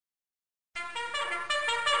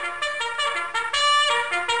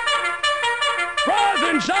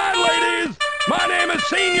side, ladies! My name is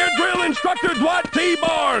Senior Drill Instructor Dwight T.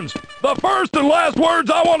 Barnes. The first and last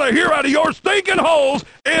words I want to hear out of your stinking holes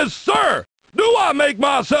is, sir! Do I make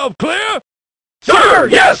myself clear? Sir!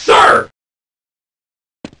 Yes, sir!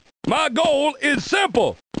 My goal is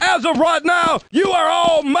simple. As of right now, you are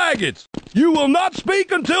all maggots. You will not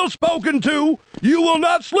speak until spoken to. You will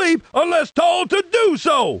not sleep unless told to do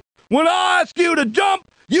so. When I ask you to jump,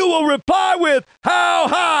 you will reply with, how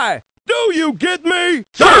high? Do you get me?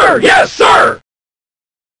 Sir! Yes, sir!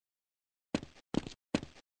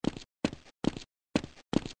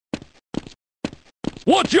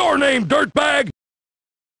 What's your name, dirtbag?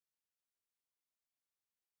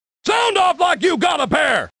 Sound off like you got a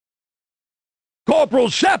pair! Corporal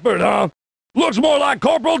Shepherd, huh? Looks more like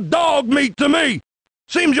Corporal Dog Meat to me.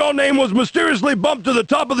 Seems your name was mysteriously bumped to the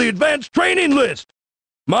top of the advanced training list.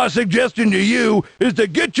 My suggestion to you is to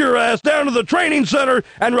get your ass down to the training center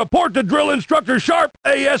and report to Drill Instructor Sharp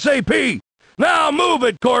ASAP. Now move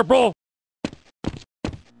it, Corporal.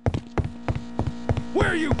 Where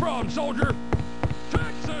are you from, soldier?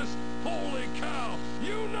 Texas? Holy cow!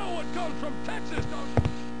 You know it comes from Texas, don't you?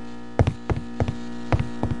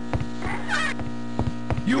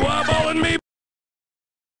 You eyeballing me?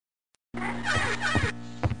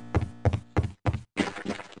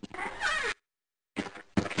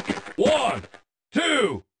 One,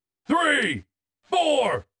 two, three,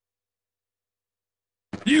 four.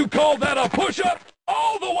 You call that a push-up?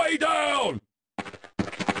 All the way down!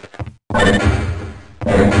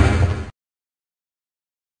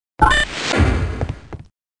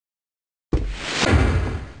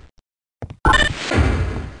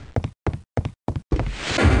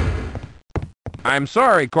 I'm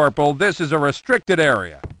sorry, Corporal, this is a restricted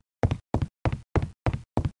area.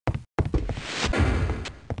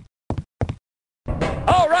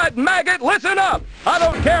 All right, maggot, listen up! I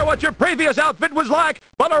don't care what your previous outfit was like,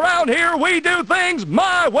 but around here we do things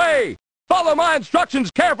my way! Follow my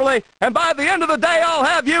instructions carefully, and by the end of the day I'll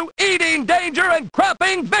have you eating danger and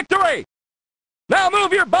crapping victory! Now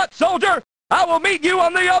move your butt, soldier! I will meet you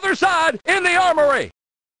on the other side in the armory!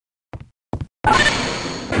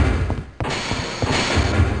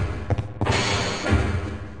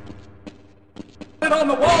 On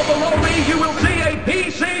the wall below me, you will see a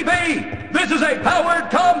PCB. This is a powered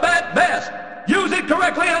combat vest. Use it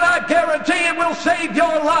correctly and I guarantee it will save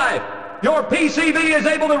your life. Your PCB is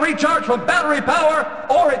able to recharge from battery power,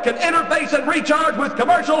 or it can interface and recharge with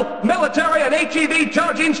commercial, military, and HEV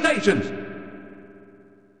charging stations.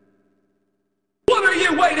 What are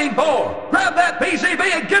you waiting for? Grab that PCB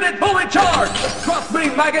and get it fully charged. Trust me,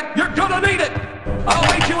 maggot, you're gonna need it.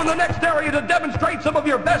 I'll meet you in the next area to demonstrate some of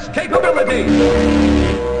your best capabilities.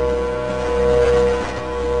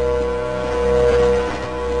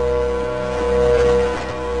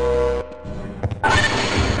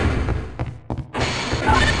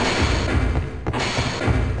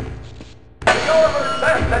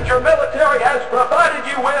 That your military has provided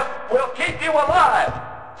you with will keep you alive.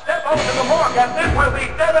 Step onto the mark and this will be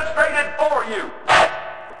demonstrated for you.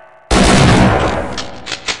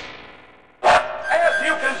 As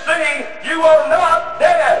you can see, you are not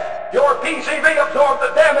dead. Your PCB absorbed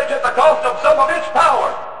the damage at the cost of some of its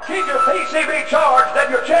power. Keep your PCB charged and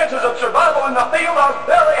your chances of survival in the field are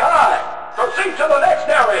very high. Proceed to the next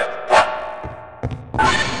area.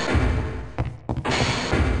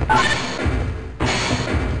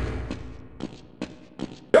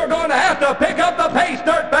 You're going to have to pick up the pace,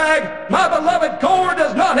 dirtbag! My beloved Corps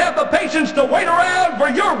does not have the patience to wait around for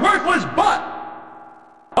your worthless butt!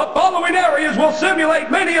 The following areas will simulate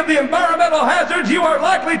many of the environmental hazards you are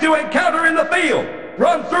likely to encounter in the field.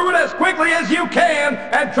 Run through it as quickly as you can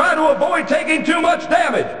and try to avoid taking too much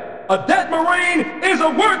damage. A dead Marine is a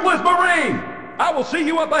worthless Marine! I will see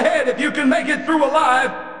you up ahead if you can make it through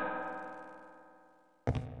alive.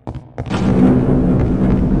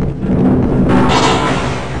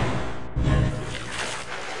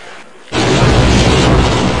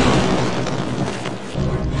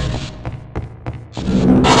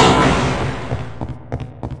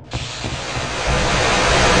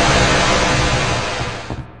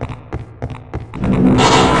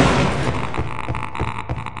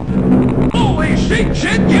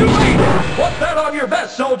 Shit, you made it! What's that on your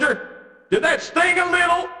vest, soldier? Did that sting a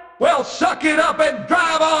little? Well, suck it up and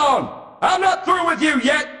drive on! I'm not through with you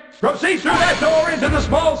yet! Proceed through that door into the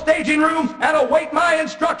small staging room and await my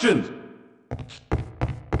instructions!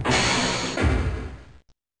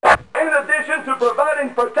 In addition to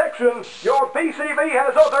providing protection, your PCB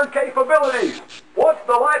has other capabilities. Once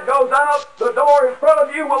the light goes out, the door in front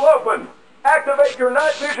of you will open. Activate your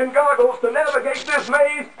night vision goggles to navigate this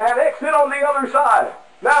maze and exit on the other side.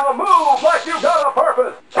 Now move like you got a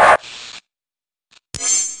purpose.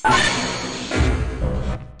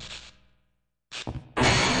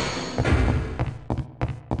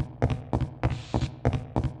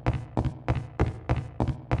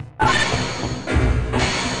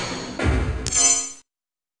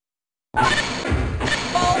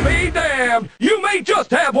 I'll be damned! You may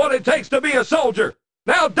just have what it takes to be a soldier.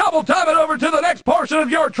 Now double time it over to the next portion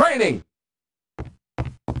of your training.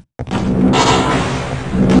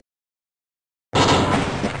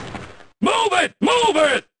 Move it! Move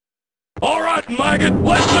it! All right, maggot,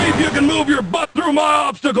 let's see if you can move your butt through my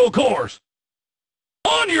obstacle course.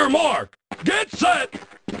 On your mark, get set,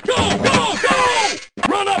 go, go, go!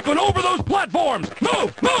 Run up and over those platforms.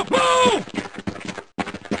 Move, move, move!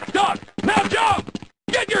 Done. Now jump!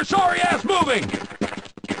 Get your sorry ass moving!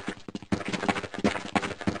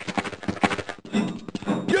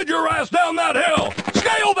 Get your ass down that hill!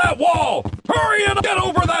 Scale that wall! Hurry and get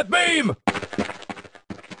over that beam!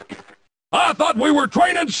 I thought we were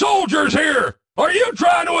training soldiers here! Are you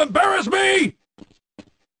trying to embarrass me?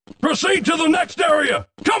 Proceed to the next area!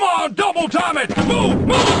 Come on, double time it! Move,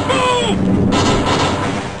 move, move!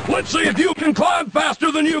 Let's see if you can climb faster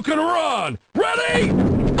than you can run! Ready?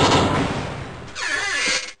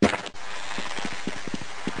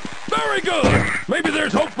 Very good! Maybe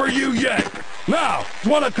there's hope for you yet! Now,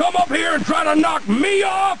 want to come up here and try to knock me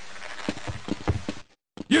off?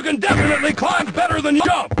 You can definitely climb better than you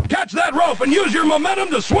jump. Catch that rope and use your momentum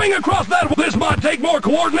to swing across that. This might take more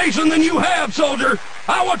coordination than you have, soldier.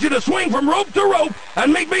 I want you to swing from rope to rope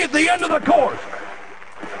and meet me at the end of the course.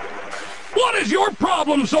 What is your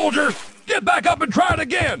problem, soldier? Get back up and try it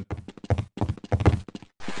again.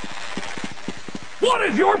 What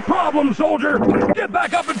is your problem, soldier? Get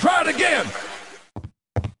back up and try it again.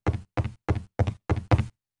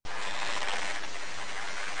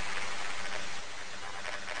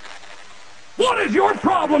 What is your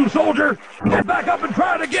problem, soldier? Get back up and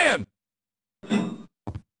try it again!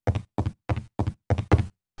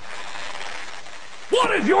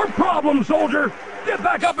 What is your problem, soldier? Get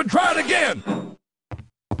back up and try it again!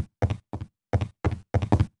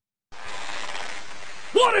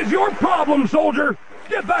 What is your problem, soldier?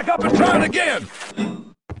 Get back up and try it again!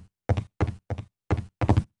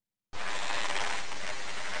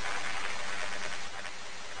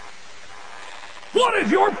 What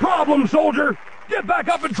is your problem, soldier? Get back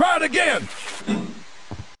up and try it again!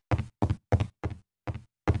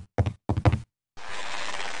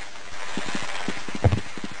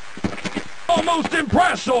 Almost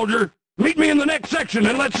impressed, soldier. Meet me in the next section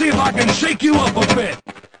and let's see if I can shake you up a bit.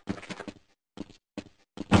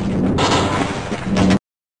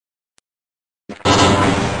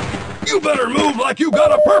 You better move like you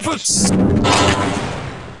got a purpose!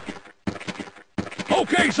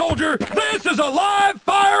 Okay, soldier, this is a live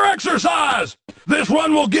fire exercise! This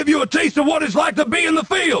run will give you a taste of what it's like to be in the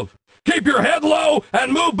field. Keep your head low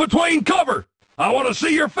and move between cover. I want to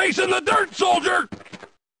see your face in the dirt, soldier!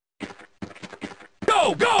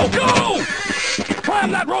 Go, go, go!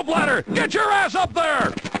 Climb that rope ladder! Get your ass up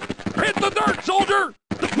there! Hit the dirt, soldier!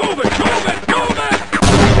 Move it, move it, move it!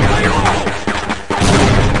 Stay low!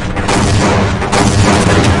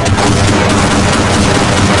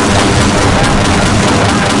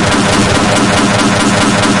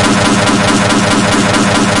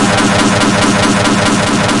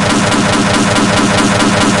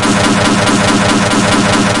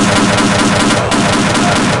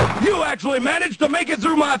 Managed to make it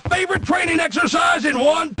through my favorite training exercise in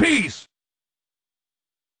one piece.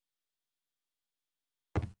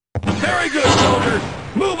 Very good, soldier.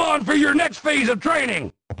 Move on for your next phase of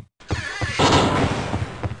training.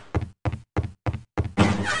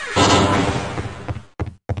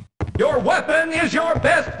 Your weapon is your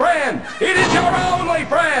best friend. It is your only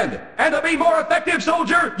friend. And to be more effective,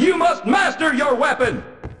 soldier, you must master your weapon.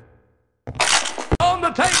 On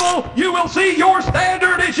the table, you will see your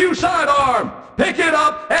standard issue sidearm. Pick it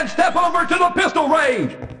up and step over to the pistol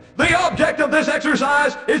range. The object of this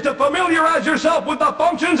exercise is to familiarize yourself with the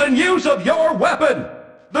functions and use of your weapon.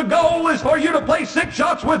 The goal is for you to place 6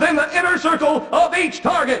 shots within the inner circle of each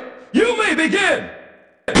target. You may begin.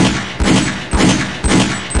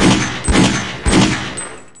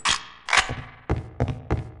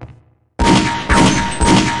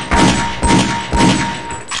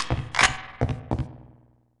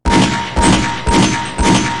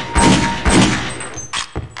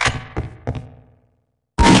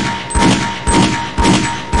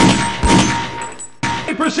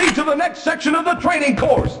 Proceed to the next section of the training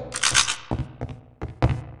course.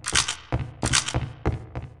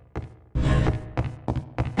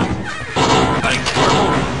 Thanks,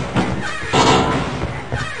 Corporal.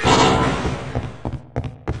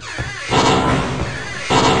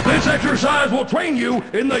 exercise will train you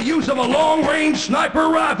in the use of a long-range sniper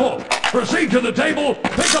rifle. Proceed to the table,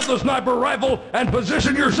 pick up the sniper rifle, and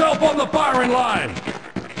position yourself on the firing line.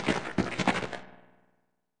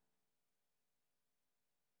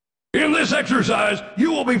 In this exercise,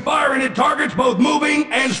 you will be firing at targets both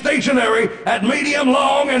moving and stationary at medium,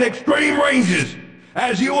 long, and extreme ranges.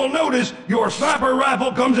 As you will notice, your sniper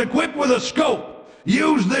rifle comes equipped with a scope.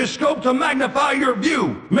 Use this scope to magnify your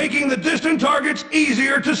view, making the distant targets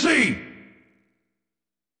easier to see.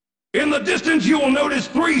 In the distance, you will notice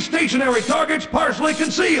 3 stationary targets partially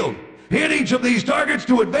concealed. Hit each of these targets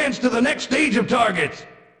to advance to the next stage of targets.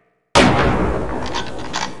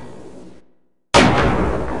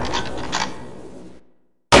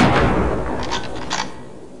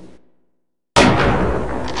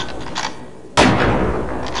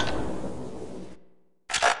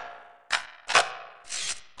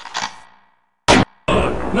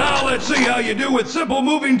 Now let's see how you do with simple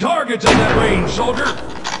moving targets at that range, soldier.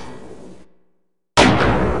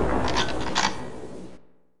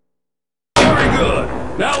 Very good.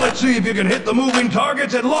 Now let's see if you can hit the moving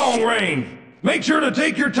targets at long range. Make sure to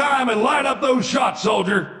take your time and line up those shots,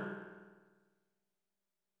 soldier.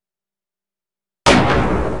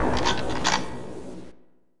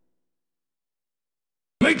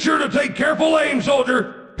 Make sure to take careful aim,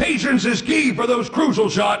 soldier. Patience is key for those crucial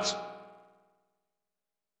shots.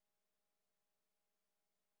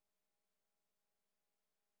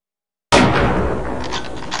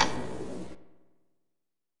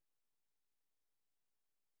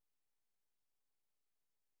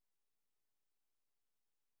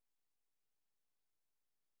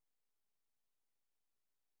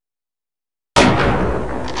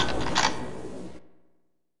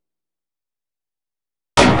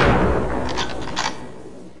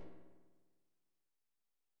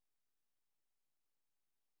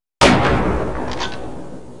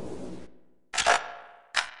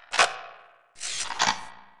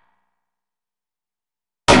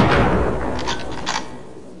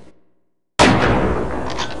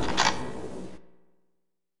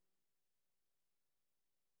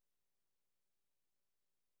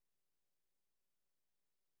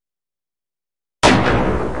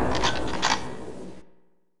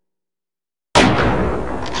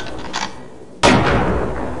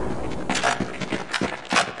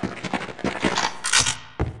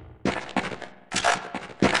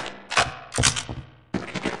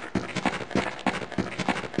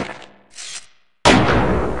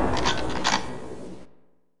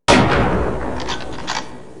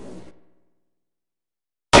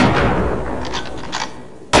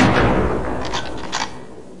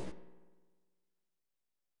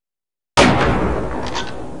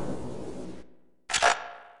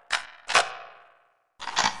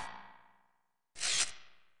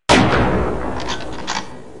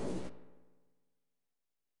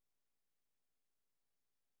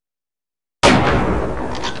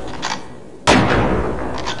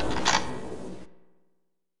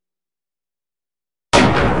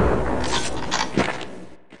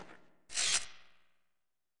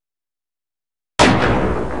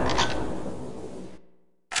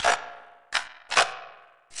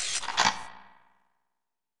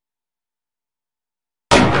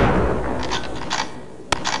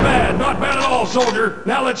 Not bad at all, soldier.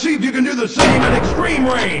 Now let's see if you can do the same at extreme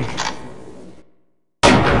range.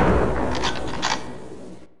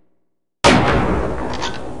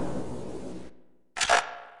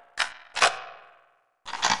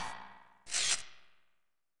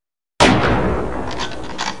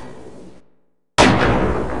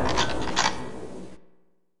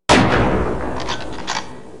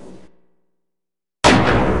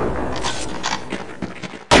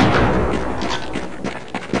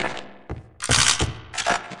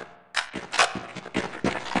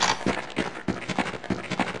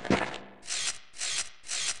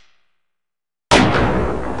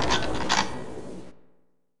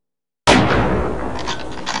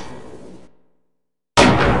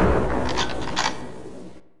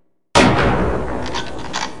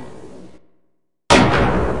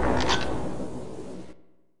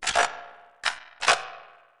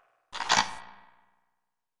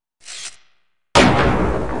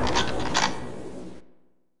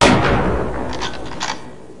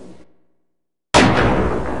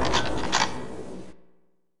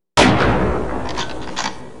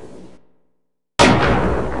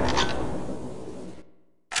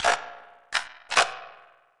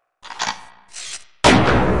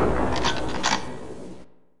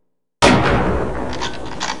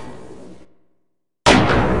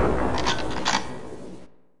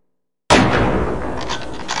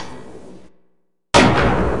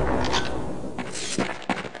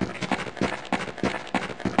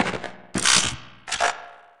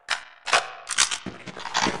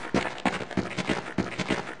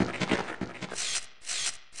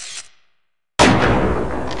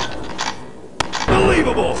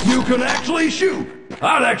 You can actually shoot.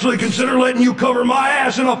 I'd actually consider letting you cover my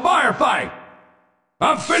ass in a firefight.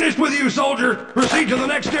 I'm finished with you, soldier. Proceed to the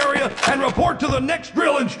next area and report to the next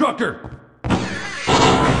drill instructor.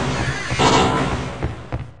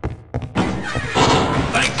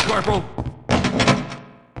 Thanks, Corporal.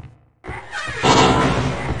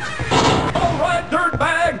 All right,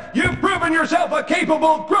 dirtbag. You've proven yourself a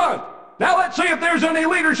capable grunt. Now let's see if there's any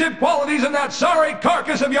leadership qualities in that sorry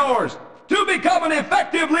carcass of yours. To become an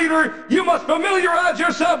effective leader, you must familiarize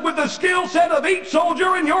yourself with the skill set of each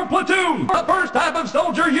soldier in your platoon. The first type of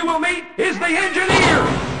soldier you will meet is the engineer.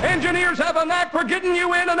 Engineers have a knack for getting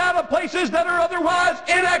you in and out of places that are otherwise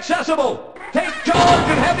inaccessible. Take charge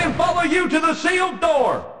and have him follow you to the sealed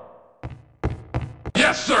door.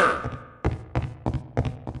 Yes, sir.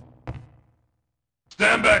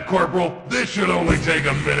 Stand back, Corporal. This should only take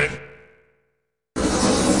a minute.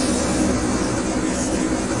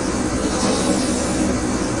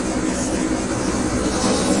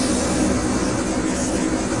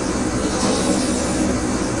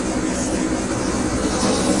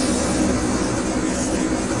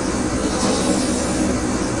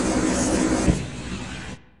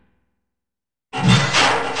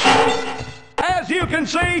 As you can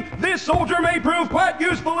see, this soldier may prove quite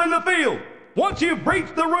useful in the field. Once you've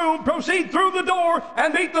breached the room, proceed through the door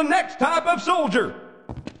and meet the next type of soldier.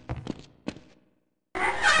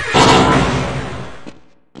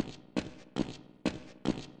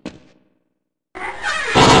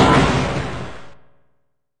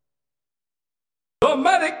 The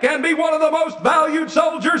medic can be one of the most valued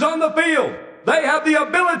soldiers on the field. They have the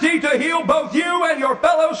ability to heal both you and your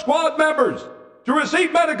fellow squad members. To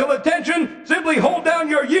receive medical attention, simply hold down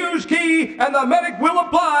your use key and the medic will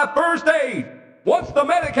apply first aid. Once the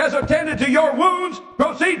medic has attended to your wounds,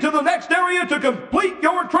 proceed to the next area to complete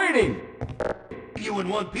your training. You in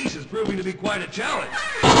one piece is proving to be quite a challenge.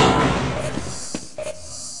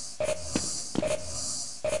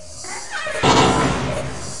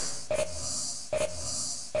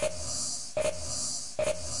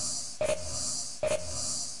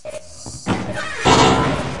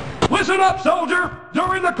 Listen up, soldier!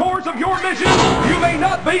 During the course of your mission, you may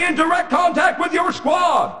not be in direct contact with your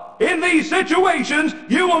squad. In these situations,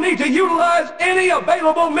 you will need to utilize any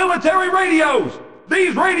available military radios.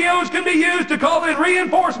 These radios can be used to call in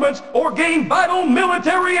reinforcements or gain vital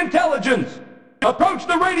military intelligence. Approach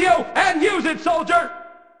the radio and use it, soldier!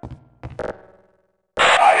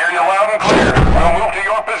 I hear you loud and clear. We'll move to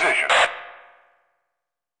your position.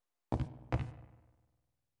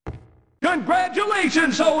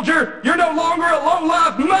 Congratulations, soldier! You're no longer a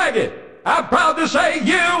low-life maggot! I'm proud to say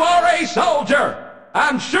you are a soldier!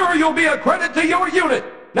 I'm sure you'll be a credit to your unit!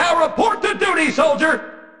 Now report to duty, soldier!